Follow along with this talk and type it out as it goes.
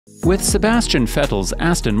With Sebastian Vettel's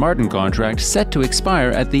Aston Martin contract set to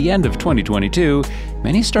expire at the end of 2022,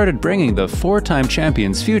 many started bringing the four-time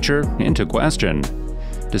champion's future into question.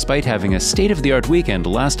 Despite having a state-of-the-art weekend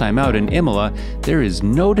last time out in Imola, there is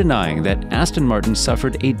no denying that Aston Martin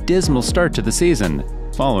suffered a dismal start to the season,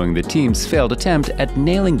 following the team's failed attempt at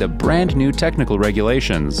nailing the brand-new technical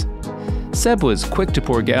regulations. Seb was quick to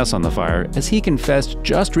pour gas on the fire as he confessed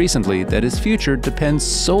just recently that his future depends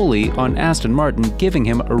solely on Aston Martin giving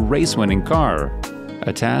him a race-winning car.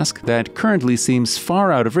 A task that currently seems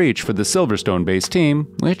far out of reach for the Silverstone-based team,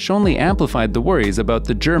 which only amplified the worries about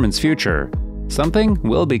the German's future. Something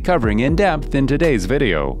we'll be covering in depth in today's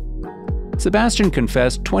video. Sebastian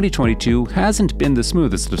confessed 2022 hasn't been the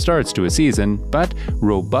smoothest of starts to a season, but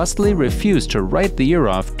robustly refused to write the year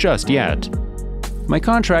off just yet. My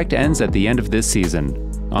contract ends at the end of this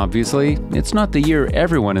season. Obviously, it's not the year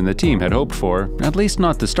everyone in the team had hoped for, at least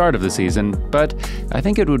not the start of the season, but I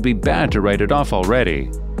think it would be bad to write it off already.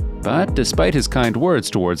 But despite his kind words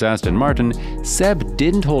towards Aston Martin, Seb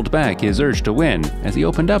didn't hold back his urge to win as he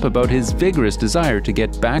opened up about his vigorous desire to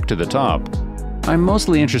get back to the top. I'm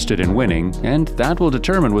mostly interested in winning, and that will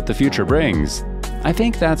determine what the future brings. I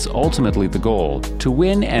think that's ultimately the goal, to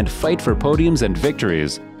win and fight for podiums and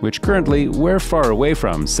victories, which currently we're far away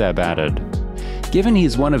from, Seb added. Given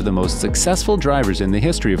he's one of the most successful drivers in the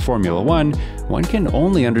history of Formula one can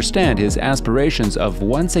only understand his aspirations of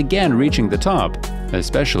once again reaching the top,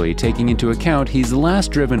 especially taking into account he's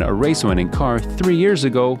last driven a race-winning car 3 years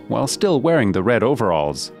ago while still wearing the red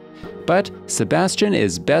overalls. But Sebastian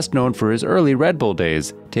is best known for his early Red Bull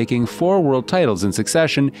days, taking 4 world titles in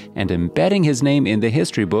succession and embedding his name in the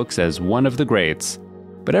history books as one of the greats.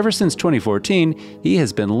 But ever since 2014, he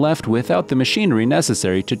has been left without the machinery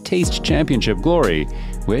necessary to taste championship glory,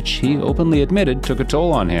 which he openly admitted took a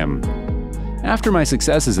toll on him. After my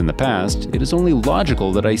successes in the past, it is only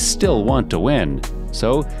logical that I still want to win,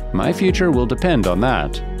 so my future will depend on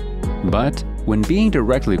that. But when being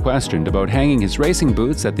directly questioned about hanging his racing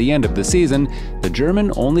boots at the end of the season, the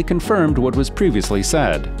German only confirmed what was previously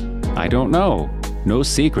said. "I don't know. No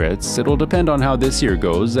secrets, it'll depend on how this year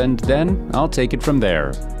goes, and then I'll take it from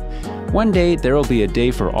there. One day there'll be a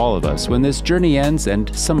day for all of us when this journey ends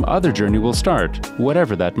and some other journey will start,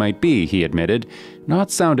 whatever that might be," he admitted,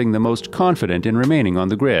 not sounding the most confident in remaining on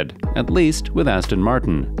the grid, at least with Aston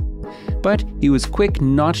Martin. But he was quick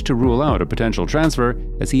not to rule out a potential transfer,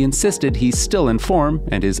 as he insisted he's still in form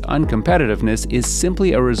and his uncompetitiveness is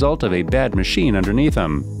simply a result of a bad machine underneath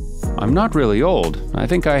him. "I'm not really old. I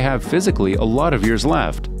think I have physically a lot of years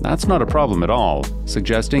left. That's not a problem at all,"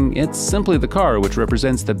 suggesting it's simply the car which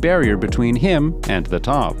represents the barrier between him and the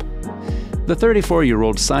top. The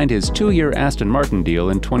 34-year-old signed his 2-year Aston Martin deal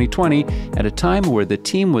in 2020 at a time where the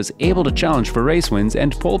team was able to challenge for race wins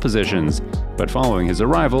and pole positions, but following his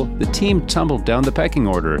arrival, the team tumbled down the pecking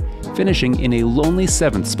order, finishing in a lonely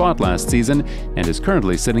 7th spot last season and is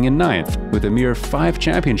currently sitting in 9th, with a mere 5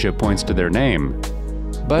 championship points to their name.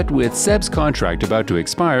 But with Seb's contract about to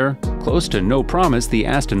expire, close to no promise the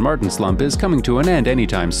Aston Martin slump is coming to an end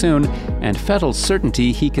anytime soon, and Vettel's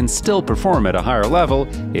certainty he can still perform at a higher level,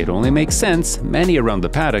 it only makes sense many around the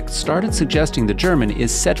paddock started suggesting the German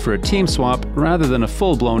is set for a team swap rather than a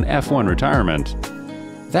full-blown F1 retirement.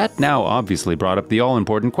 That now obviously brought up the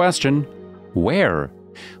all-important question: where?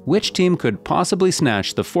 Which team could possibly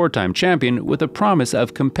snatch the 4-time champion with a promise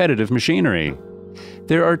of competitive machinery?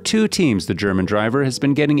 There are 2 teams the German driver has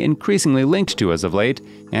been getting increasingly linked to as of late,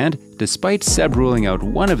 and despite Seb ruling out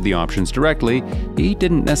one of the options directly, he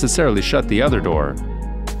didn't necessarily shut the other door.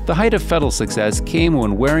 The height of Vettel's success came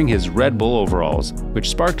when wearing his Red Bull overalls, which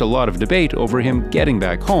sparked a lot of debate over him getting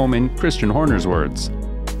back home, in Christian Horner's words.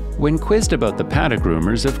 When quizzed about the paddock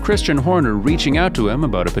rumors of Christian Horner reaching out to him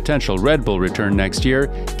about a potential Red Bull return next year,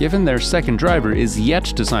 given their second driver is yet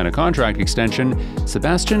to sign a contract extension,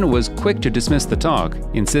 Sebastian was quick to dismiss the talk,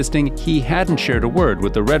 insisting he hadn't shared a word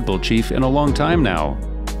with the Red Bull chief in a long time now.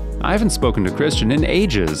 "I haven't spoken to Christian in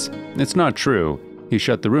ages. It's not true." He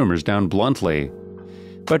shut the rumors down bluntly.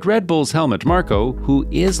 But Red Bull's Helmut Marko, who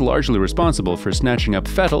is largely responsible for snatching up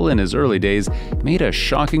Vettel in his early days, made a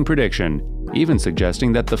shocking prediction, even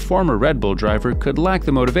suggesting that the former Red Bull driver could lack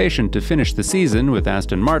the motivation to finish the season with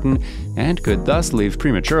Aston Martin and could thus leave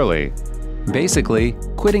prematurely. Basically,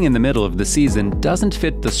 quitting in the middle of the season doesn't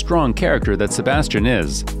fit the strong character that Sebastian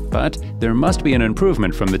is, but there must be an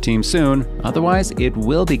improvement from the team soon, otherwise it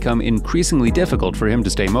will become increasingly difficult for him to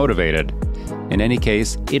stay motivated. In any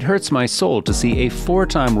case, it hurts my soul to see a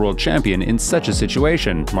 4-time world champion in such a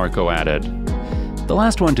situation, Marko added. The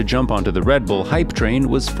last one to jump onto the Red Bull hype train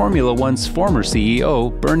was Formula One's former CEO,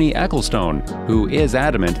 Bernie Ecclestone, who is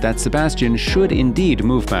adamant that Sebastian should indeed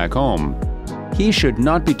move back home. He should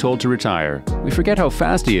not be told to retire. We forget how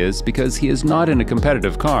fast he is because he is not in a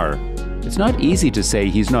competitive car. It's not easy to say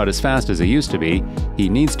he's not as fast as he used to be. He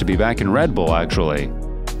needs to be back in Red Bull, actually.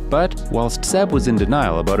 But whilst Seb was in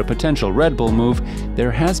denial about a potential Red Bull move,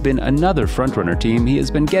 there has been another frontrunner team he has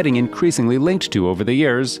been getting increasingly linked to over the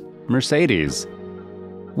years: Mercedes.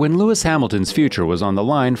 When Lewis Hamilton's future was on the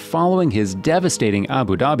line following his devastating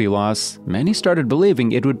Abu Dhabi loss, many started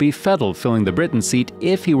believing it would be Vettel filling the Britain seat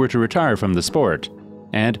if he were to retire from the sport.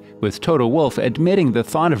 And with Toto Wolff admitting the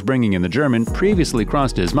thought of bringing in the German previously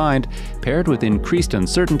crossed his mind, paired with increased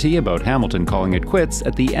uncertainty about Hamilton calling it quits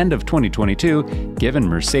at the end of 2022, given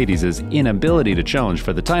Mercedes' inability to challenge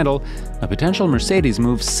for the title, a potential Mercedes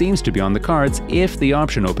move seems to be on the cards if the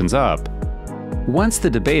option opens up. Once the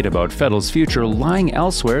debate about Vettel's future lying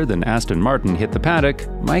elsewhere than Aston Martin hit the paddock,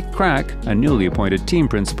 Mike Crack, a newly appointed team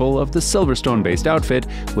principal of the Silverstone-based outfit,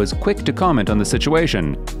 was quick to comment on the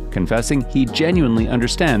situation, confessing he genuinely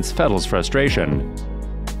understands Vettel's frustration.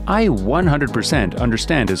 "I 100%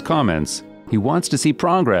 understand his comments. He wants to see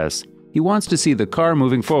progress. He wants to see the car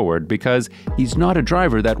moving forward because he's not a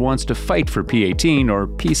driver that wants to fight for P18 or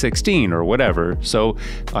P16 or whatever, so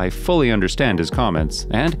I fully understand his comments,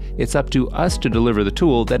 and it's up to us to deliver the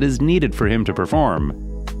tool that is needed for him to perform."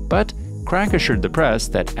 But Crack assured the press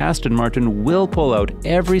that Aston Martin will pull out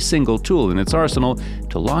every single tool in its arsenal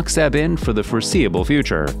to lock Seb in for the foreseeable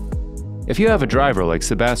future. If you have a driver like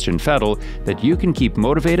Sebastian Vettel that you can keep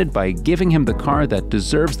motivated by giving him the car that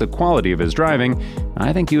deserves the quality of his driving,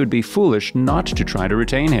 I think you would be foolish not to try to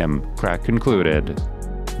retain him, Crack concluded.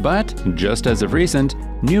 But, just as of recent,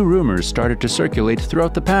 new rumors started to circulate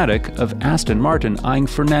throughout the paddock of Aston Martin eyeing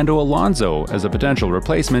Fernando Alonso as a potential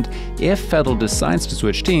replacement if Vettel decides to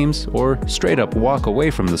switch teams or straight up walk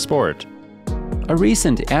away from the sport. A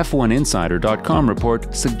recent F1Insider.com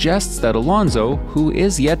report suggests that Alonso, who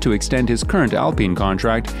is yet to extend his current Alpine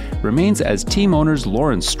contract, remains as team owners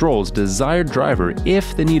Lawrence Stroll's desired driver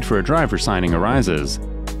if the need for a driver signing arises.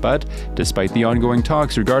 But despite the ongoing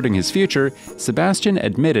talks regarding his future, Sebastian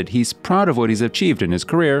admitted he's proud of what he's achieved in his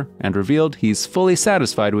career and revealed he's fully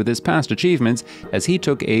satisfied with his past achievements as he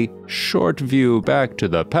took a short view back to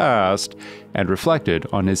the past and reflected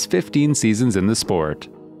on his 15 seasons in the sport.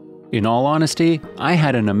 "In all honesty, I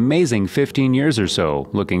had an amazing 15 years or so,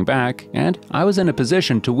 looking back, and I was in a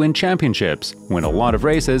position to win championships, win a lot of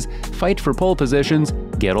races, fight for pole positions,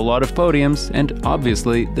 get a lot of podiums, and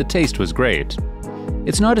obviously the taste was great.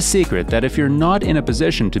 It's not a secret that if you're not in a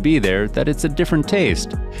position to be there, that it's a different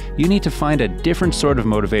taste. You need to find a different sort of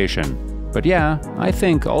motivation. But yeah, I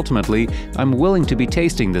think, ultimately, I'm willing to be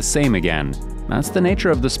tasting the same again. That's the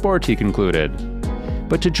nature of the sport," he concluded.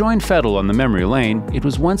 But to join Vettel on the memory lane, it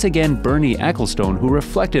was once again Bernie Ecclestone who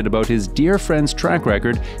reflected about his dear friend's track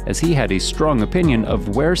record as he had a strong opinion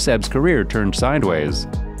of where Seb's career turned sideways.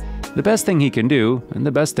 The best thing he can do, and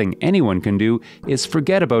the best thing anyone can do, is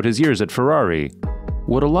forget about his years at Ferrari.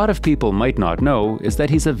 What a lot of people might not know is that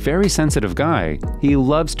he's a very sensitive guy. He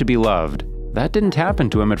loves to be loved. That didn't happen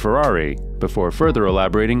to him at Ferrari, before further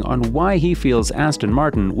elaborating on why he feels Aston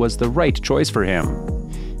Martin was the right choice for him.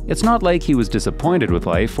 It's not like he was disappointed with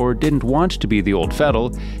life or didn't want to be the old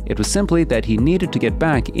Vettel, it was simply that he needed to get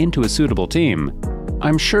back into a suitable team.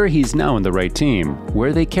 "I'm sure he's now in the right team,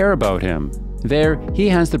 where they care about him. There, he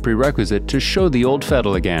has the prerequisite to show the old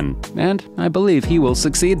Vettel again, and I believe he will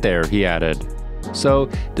succeed there," he added. So,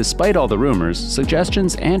 despite all the rumors,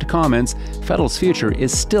 suggestions, and comments, Vettel's future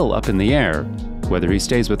is still up in the air. Whether he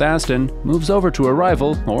stays with Aston, moves over to a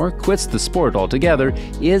rival, or quits the sport altogether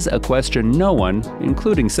is a question no one,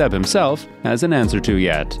 including Seb himself, has an answer to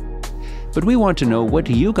yet. But we want to know what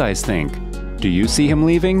you guys think. Do you see him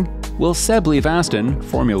leaving? Will Seb leave Aston,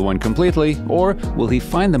 Formula One completely, or will he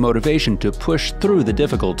find the motivation to push through the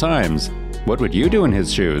difficult times? What would you do in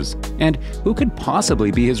his shoes? And who could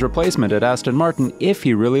possibly be his replacement at Aston Martin if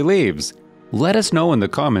he really leaves? Let us know in the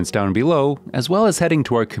comments down below, as well as heading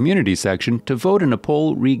to our community section to vote in a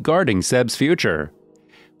poll regarding Seb's future.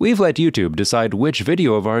 We've let YouTube decide which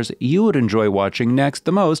video of ours you would enjoy watching next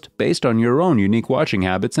the most based on your own unique watching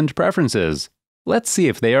habits and preferences. Let's see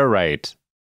if they are right.